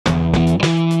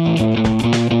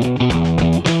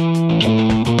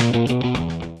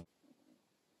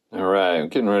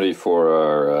Getting ready for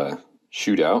our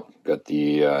shootout. Got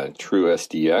the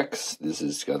truSDX. This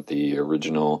has got the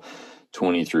original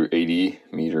 20 through 80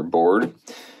 meter board.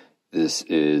 This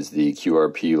is the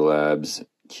QRP Labs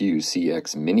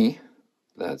QCX-mini.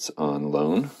 That's on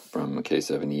loan from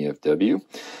K7EFW.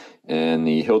 And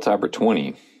the Hilltopper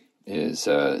 20 is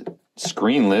a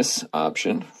screenless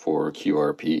option for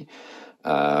QRP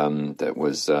that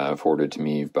was forwarded to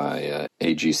me by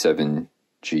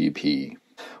AG7GP.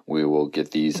 We will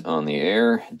get these on the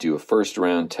air, do a first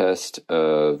round test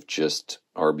of just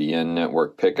RBN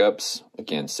network pickups.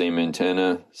 Again, same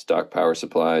antenna, stock power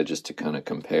supply, just to kind of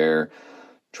compare.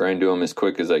 Try and do them as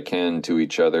quick as I can to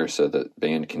each other so that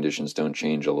band conditions don't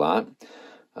change a lot.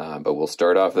 But we'll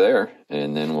start off there,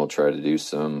 and then we'll try to do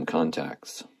some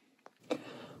contacts.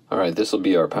 All right, this will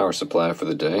be our power supply for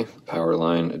the day. Power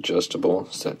line adjustable,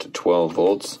 set to 12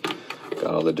 volts.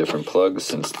 Got all the different plugs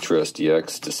since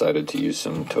truSDX decided to use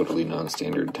some totally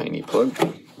non-standard tiny plug.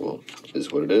 Well,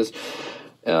 is what it is.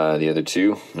 The other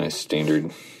two, nice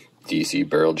standard DC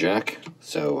barrel jack.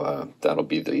 So that'll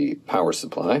be the power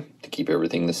supply to keep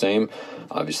everything the same.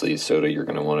 Obviously, soda, you're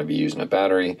going to want to be using a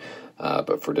battery.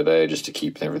 But for today, just to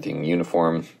keep everything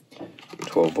uniform,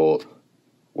 12 volt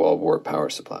wall wart power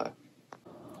supply.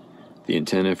 The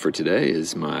antenna for today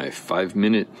is my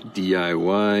 5-minute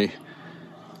DIY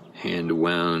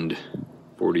hand-wound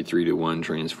 43-to-1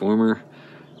 transformer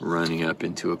running up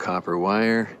into a copper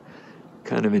wire,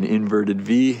 kind of an inverted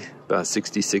V, about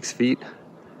 66 feet,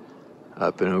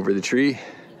 up and over the tree,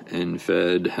 and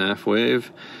fed half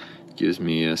wave. Gives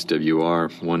me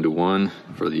SWR 1-to-1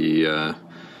 for the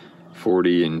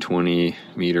 40 and 20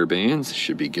 meter bands.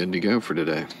 Should be good to go for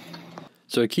today.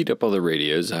 So I keyed up all the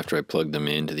radios after I plugged them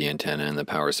into the antenna and the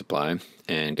power supply,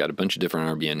 and got a bunch of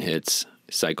different RBN hits,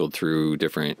 cycled through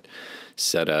different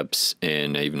setups,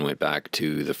 and I even went back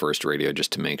to the first radio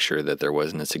just to make sure that there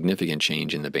wasn't a significant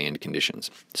change in the band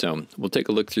conditions. So we'll take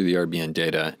a look through the RBN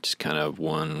data, just kind of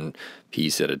one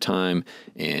piece at a time,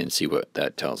 and see what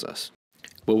that tells us.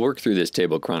 We'll work through this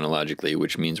table chronologically,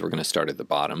 which means we're going to start at the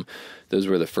bottom. Those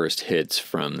were the first hits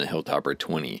from the Hilltopper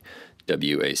 20.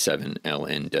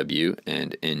 WA7LNW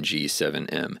and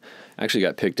NG7M. Actually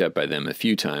got picked up by them a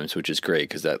few times, which is great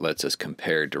because that lets us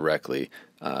compare directly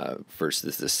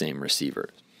versus the same receiver.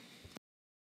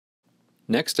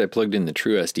 Next, I plugged in the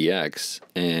truSDX,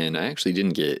 and I actually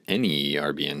didn't get any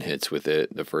RBN hits with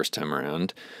it the first time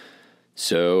around.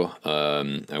 So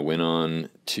I went on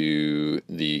to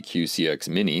the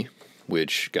QCX-mini,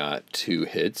 which got 2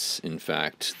 hits. In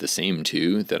fact, the same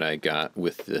 2 that I got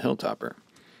with the Hilltopper.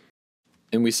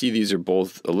 And we see these are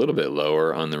both a little bit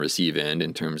lower on the receive end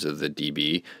in terms of the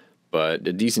dB, but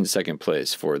a decent second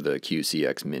place for the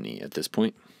QCX-mini at this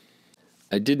point.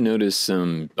 I did notice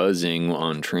some buzzing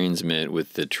on transmit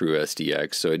with the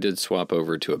truSDX, so I did swap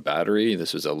over to a battery.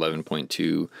 This was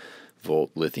 11.2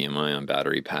 volt lithium ion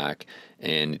battery pack,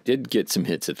 and it did get some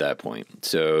hits at that point.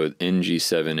 So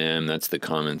NG7M, that's the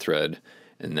common thread,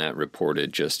 and that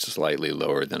reported just slightly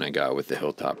lower than I got with the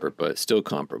Hilltopper, but still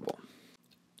comparable.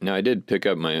 Now, I did pick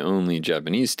up my only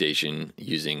Japanese station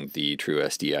using the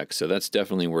truSDX, so that's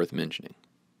definitely worth mentioning.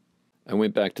 I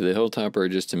went back to the Hilltopper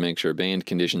just to make sure band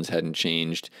conditions hadn't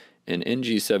changed, and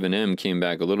NG7M came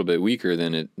back a little bit weaker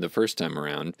than the first time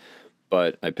around,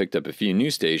 but I picked up a few new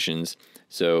stations,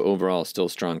 so overall still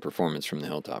strong performance from the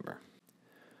Hilltopper.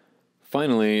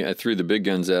 Finally, I threw the big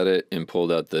guns at it and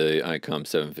pulled out the ICOM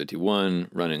 751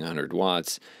 running 100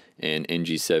 watts, and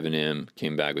NG7M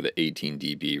came back with an 18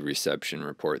 dB reception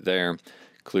report there.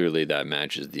 Clearly that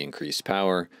matches the increased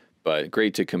power, but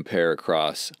great to compare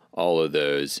across all of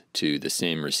those to the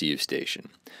same receive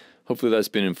station. Hopefully that's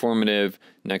been informative.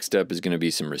 Next up is going to be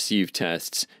some receive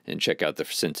tests and check out the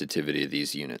sensitivity of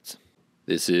these units.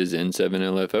 This is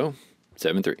N7LFO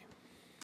 73.